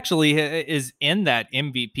actually is in that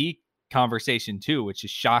MVP conversation too, which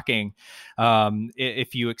is shocking.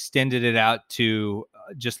 If you extended it out to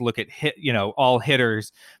just look at all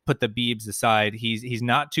hitters, put the Biebs aside, he's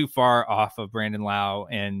not too far off of Brandon Lau.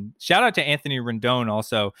 And shout out to Anthony Rendon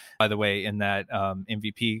also, by the way, in that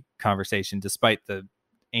MVP conversation, despite the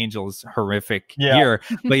Angels' horrific year.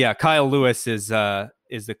 But yeah, Kyle Lewis is the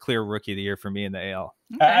clear Rookie of the Year for me in the AL.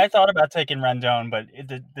 Okay. I thought about taking Rendon, but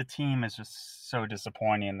the team is just so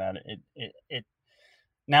disappointing that it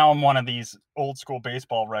now I'm one of these old school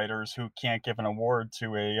baseball writers who can't give an award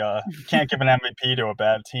to can't give an MVP to a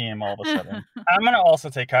bad team all of a sudden. I'm going to also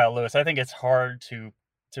take Kyle Lewis. I think it's hard to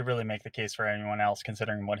really make the case for anyone else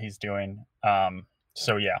considering what he's doing.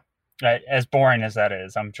 So yeah, as boring as that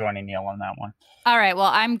is, I'm joining Neil on that one. All right. Well,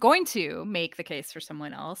 I'm going to make the case for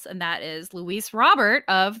someone else, and that is Luis Robert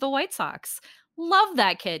of the White Sox. Love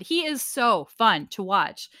that kid. He is so fun to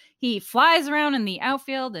watch. He flies around in the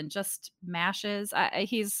outfield and just mashes. I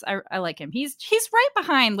like him. He's right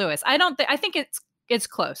behind Lewis. I think it's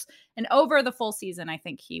close. And over the full season, I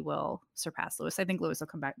think he will surpass Lewis. I think Lewis will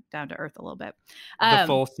come back down to earth a little bit. The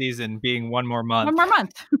full season being one more month. One more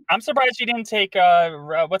month. I'm surprised you didn't take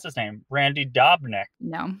what's his name, Randy Dobnak.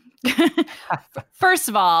 No. First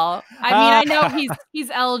of all, I mean, I know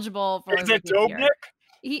he's eligible for. Is it Dobnak?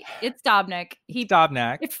 It's Dobnak.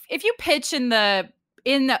 Dobnak. If you pitch in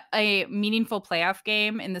a meaningful playoff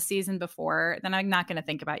game in the season before, then I'm not going to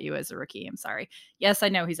think about you as a rookie. I'm sorry. Yes, I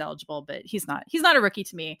know he's eligible, but he's not a rookie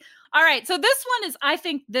to me. All right. So this one is, I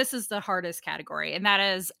think this is the hardest category, and that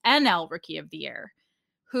is NL Rookie of the Year.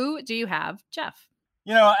 Who do you have, Jeff?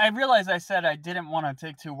 I realized I said I didn't want to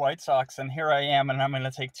take 2 White Sox, and here I am, and I'm going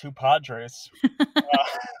to take 2 Padres.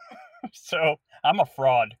 So I'm a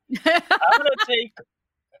fraud. I'm going to take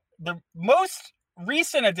the most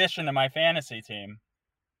recent addition to my fantasy team,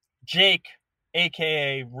 Jake,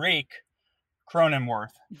 a.k.a. Rake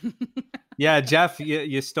Cronenworth. Yeah, Jeff,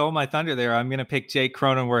 you stole my thunder there. I'm going to pick Jake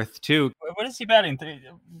Cronenworth, too. What is he batting?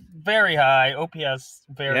 Very high. OPS,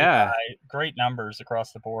 very high. Great numbers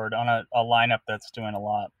across the board on a lineup that's doing a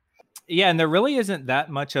lot. Yeah, and there really isn't that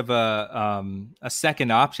much of a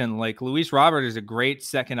second option. Like Luis Robert is a great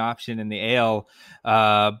second option in the AL,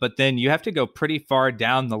 but then you have to go pretty far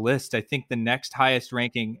down the list. I think the next highest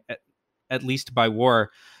ranking, at least by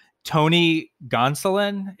WAR, Tony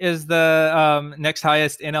Gonsolin is the next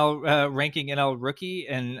highest NL ranking NL rookie,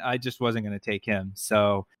 and I just wasn't going to take him.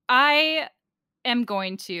 So I am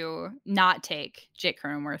going to not take Jake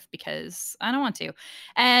Cronenworth because I don't want to.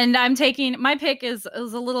 And I'm taking, my pick is a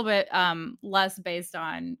little bit less based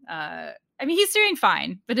on, I mean, he's doing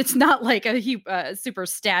fine, but it's not like a super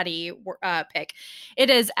statty pick.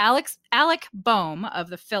 It is Alec Boehm of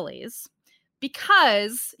the Phillies,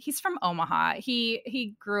 because he's from Omaha.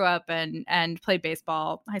 He grew up and played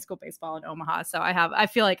baseball, high school baseball in Omaha. So I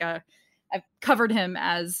feel like I've covered him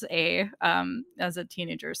as a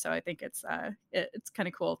teenager, so I think it's kind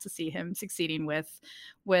of cool to see him succeeding with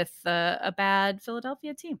a bad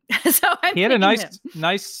Philadelphia team. So he had a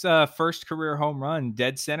nice first career home run,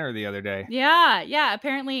 dead center, the other day. Yeah.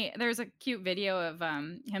 Apparently, there's a cute video of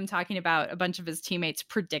him talking about a bunch of his teammates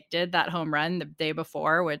predicted that home run the day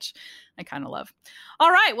before, which I kind of love.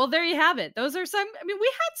 All right, well, there you have it. Those are some. I mean,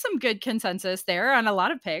 we had some good consensus there on a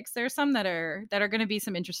lot of picks. There's some that are going to be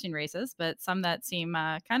some interesting races, but some that seem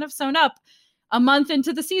kind of sewn up a month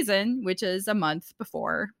into the season, which is a month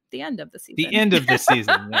before the end of the season. The end of the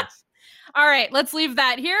season, yes. All right, let's leave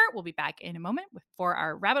that here. We'll be back in a moment for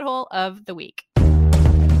our rabbit hole of the week.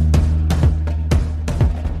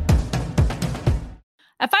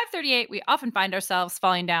 At 538, we often find ourselves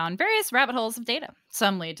falling down various rabbit holes of data.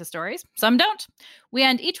 Some lead to stories, some don't. We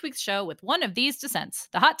end each week's show with one of these descents,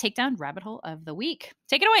 the Hot Takedown rabbit hole of the week.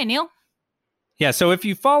 Take it away, Neil. Yeah, so if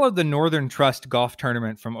you followed the Northern Trust golf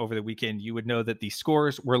tournament from over the weekend, you would know that the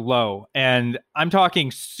scores were low. And I'm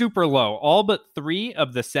talking super low. All but 3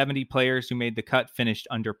 of the 70 players who made the cut finished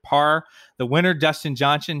under par. The winner, Dustin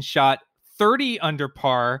Johnson, shot 30 under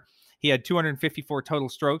par. He had 254 total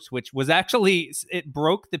strokes, which was actually, it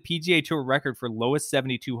broke the PGA Tour record for lowest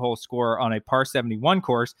 72-hole score on a par 71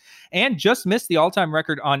 course, and just missed the all-time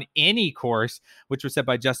record on any course, which was set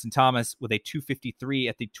by Justin Thomas with a 253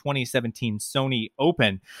 at the 2017 Sony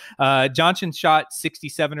Open. Johnson shot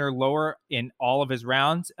 67 or lower in all of his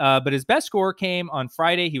rounds, but his best score came on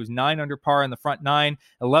Friday. He was 9 under par in the front 9,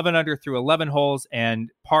 11 under through 11 holes, and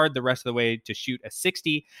parred the rest of the way to shoot a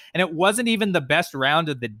 60. And it wasn't even the best round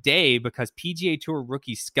of the day, because PGA Tour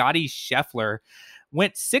rookie Scotty Scheffler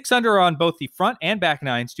went 6 under on both the front and back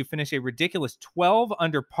 9s to finish a ridiculous 12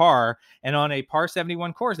 under par, and on a par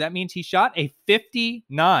 71 course. That means he shot a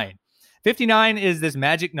 59. 59 is this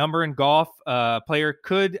magic number in golf. Player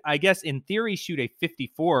could, I guess, in theory, shoot a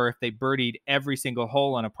 54 if they birdied every single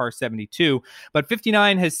hole on a par 72. But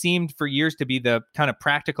 59 has seemed for years to be the kind of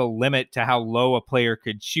practical limit to how low a player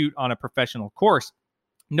could shoot on a professional course.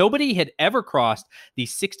 Nobody had ever crossed the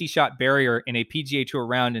 60-shot barrier in a PGA Tour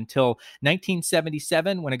round until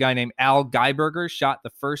 1977, when a guy named Al Geiberger shot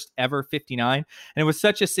the first ever 59. And it was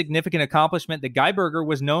such a significant accomplishment that Geiberger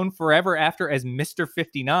was known forever after as Mr.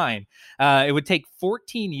 59. It would take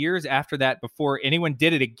 14 years after that before anyone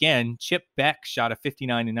did it again. Chip Beck shot a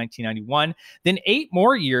 59 in 1991. Then 8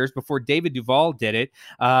 more years before David Duval did it.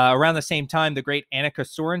 Around the same time, the great Annika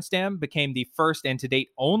Sorenstam became the first and to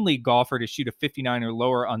date only golfer to shoot a 59 or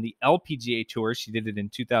lower on the LPGA Tour. She did it in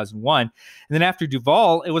 2001. And then after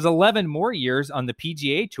Duval, it was 11 more years on the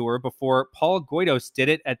PGA Tour before Paul Goydos did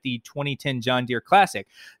it at the 2010 John Deere Classic.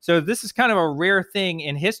 So this is kind of a rare thing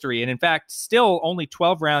in history. And in fact, still only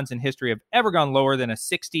 12 rounds in history have ever gone lower than a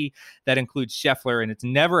 60. That includes Scheffler, and it's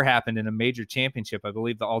never happened in a major championship. I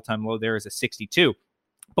believe the all-time low there is a 62.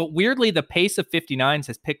 But weirdly, the pace of 59s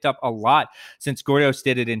has picked up a lot since Gordos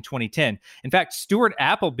did it in 2010. In fact, Stuart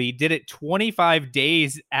Appleby did it 25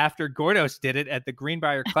 days after Gordos did it at the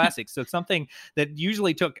Greenbrier Classic. So something that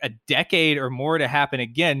usually took a decade or more to happen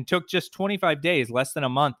again took just 25 days, less than a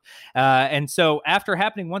month. And so after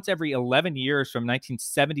happening once every 11 years from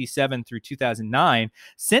 1977 through 2009,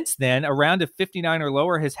 since then, a round of 59 or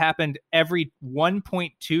lower has happened every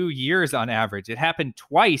 1.2 years on average. It happened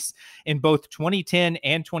twice in both 2010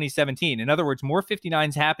 and 2017. In other words, more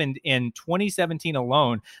 59s happened in 2017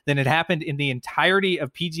 alone than it happened in the entirety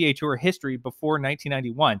of PGA Tour history before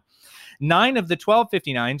 1991. 9 of the 12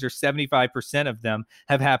 59s, or 75% of them,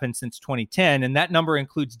 have happened since 2010, and that number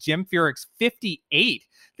includes Jim Furyk's 58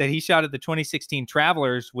 that he shot at the 2016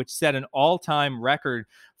 Travelers, which set an all-time record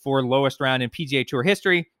for lowest round in PGA Tour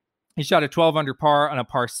history. He shot a 12 under par on a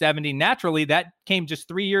par 70. Naturally, that came just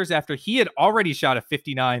 3 years after he had already shot a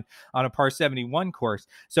 59 on a par 71 course.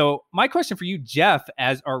 So my question for you, Jeff,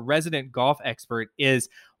 as our resident golf expert, is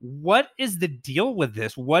what is the deal with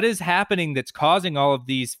this? What is happening that's causing all of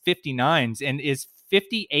these 59s? And is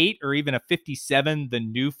 58 or even a 57 the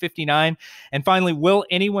new 59? And finally, will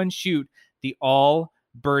anyone shoot the all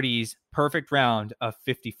birdies perfect round of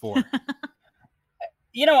 54?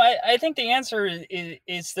 I think the answer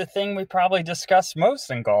is the thing we probably discuss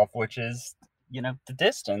most in golf, which is, the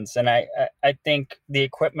distance. And I think the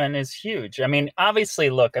equipment is huge. I mean, obviously,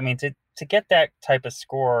 look, to get that type of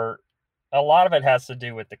score, a lot of it has to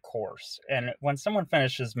do with the course. And when someone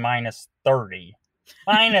finishes minus 30,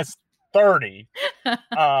 clearly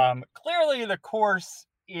the course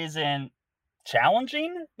isn't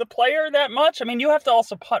challenging the player that much. I mean, you have to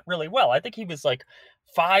also putt really well. I think he was like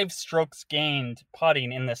 5 strokes gained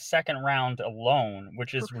putting in the second round alone,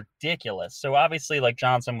 which is ridiculous. So obviously, like,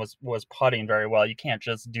 Johnson was putting very well. You can't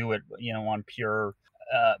just do it, on pure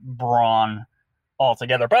brawn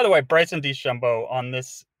altogether. By the way, Bryson DeChambeau on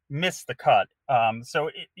this missed the cut.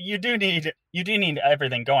 So you do need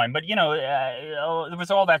everything going. But there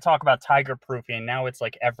was all that talk about Tiger proofing. Now it's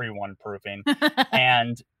like everyone proofing,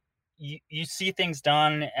 and you see things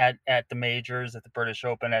done at the majors, at the British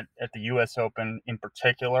Open, at the U.S. Open in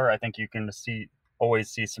particular. I think you can always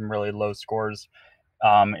see some really low scores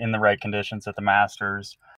in the right conditions at the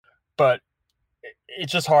Masters. But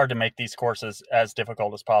it's just hard to make these courses as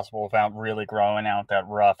difficult as possible without really growing out that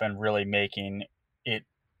rough and really making it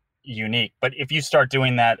unique. But if you start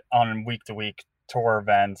doing that on week-to-week tour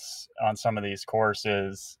events on some of these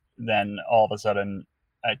courses, then all of a sudden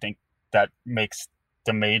I think that makes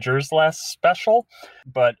the majors less special.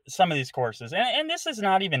 But some of these courses, and this is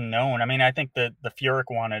not even known. I mean, I think the Furyk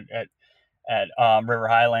one at River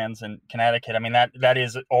Highlands in Connecticut, I mean, that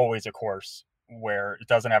is always a course where it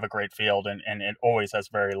doesn't have a great field and it always has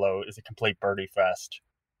very low, is a complete birdie fest.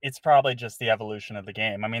 It's probably just the evolution of the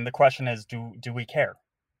game. I mean, the question is, do we care?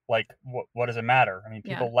 Like, what does it matter? I mean,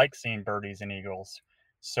 people like seeing birdies and eagles.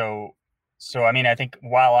 So I mean, I think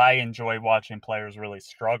while I enjoy watching players really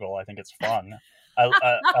struggle, I think it's fun.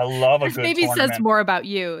 I love a good maybe tournament. Says more about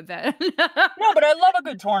you than No, but I love a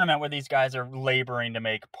good tournament where these guys are laboring to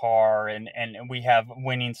make par and we have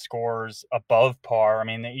winning scores above par. I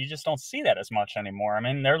mean, you just don't see that as much anymore. I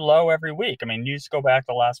mean, they're low every week. I mean, you just go back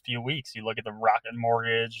the last few weeks. You look at the Rocket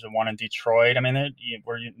Mortgage, the one in Detroit. I mean,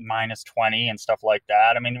 we're minus 20 and stuff like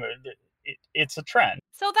that. I mean, it's a trend.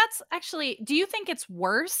 So that's actually, do you think it's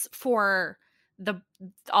worse for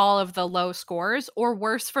all of the low scores, or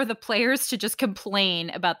worse for the players to just complain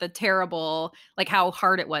about the terrible, like how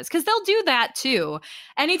hard it was? Because they'll do that too.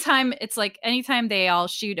 Anytime they all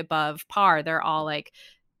shoot above par, they're all like,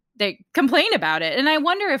 they complain about it. And I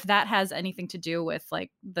wonder if that has anything to do with like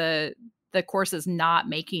the courses not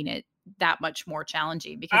making it that much more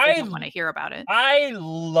challenging because they don't want to hear about it. I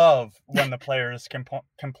love when the players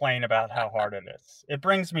complain about how hard it is. It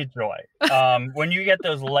brings me joy. When you get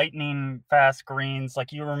those lightning fast greens,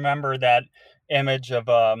 like you remember that image of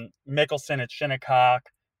Mickelson at Shinnecock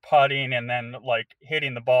putting and then like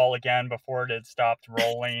hitting the ball again before it had stopped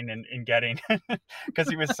rolling and getting because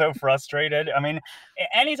he was so frustrated. I mean,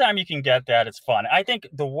 anytime you can get that, it's fun. I think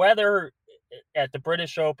the weather at the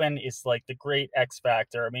British Open is like the great X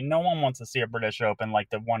factor. I mean, no one wants to see a British Open like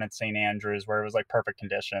the one at St. Andrews where it was like perfect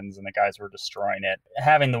conditions and the guys were destroying it.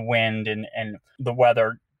 Having the wind and the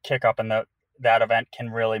weather kick up in that event can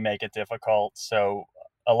really make it difficult. So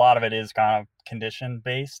a lot of it is kind of condition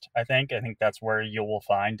based. I think that's where you will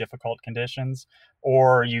find difficult conditions,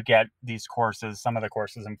 or you get these courses, some of the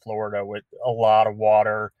courses in Florida with a lot of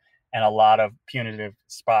water and a lot of punitive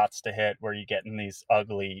spots to hit where you get in these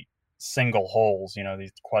ugly single holes,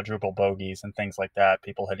 these quadruple bogeys and things like that,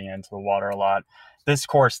 people hitting into the water a lot. This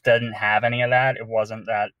course didn't have any of that. It wasn't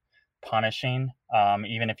that punishing.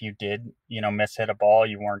 Even if you did, miss hit a ball,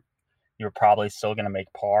 you were probably still going to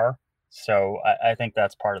make par. So I think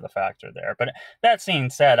that's part of the factor there. But that being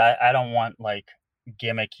said, I don't want like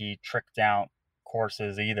gimmicky, tricked out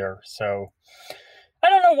courses either. So I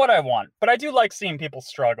don't know what I want, but I do like seeing people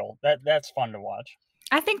struggle. That's fun to watch.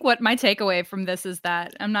 I think what my takeaway from this is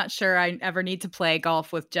that I'm not sure I ever need to play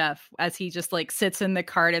golf with Jeff, as he just like sits in the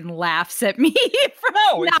cart and laughs at me for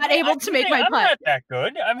not able to make my putt. I'm not that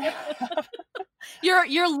good. I mean,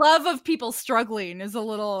 your love of people struggling is a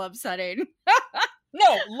little upsetting.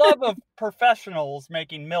 No, love of professionals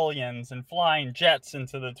making millions and flying jets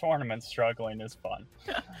into the tournament struggling is fun.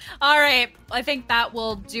 All right. I think that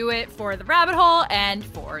will do it for the rabbit hole and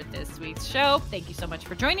for this week's show. Thank you so much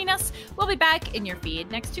for joining us. We'll be back in your feed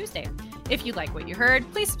next Tuesday. If you like what you heard,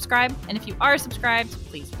 please subscribe. And if you are subscribed,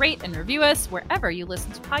 please rate and review us wherever you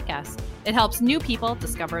listen to podcasts. It helps new people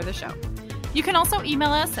discover the show. You can also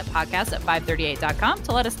email us at podcast@538.com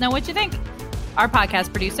to let us know what you think. Our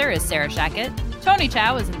podcast producer is Sarah Shackett. Tony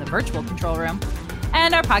Chow is in the virtual control room.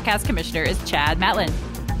 And our podcast commissioner is Chad Matlin.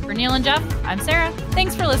 For Neil and Jeff, I'm Sarah.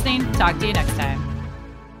 Thanks for listening. Talk to you next time.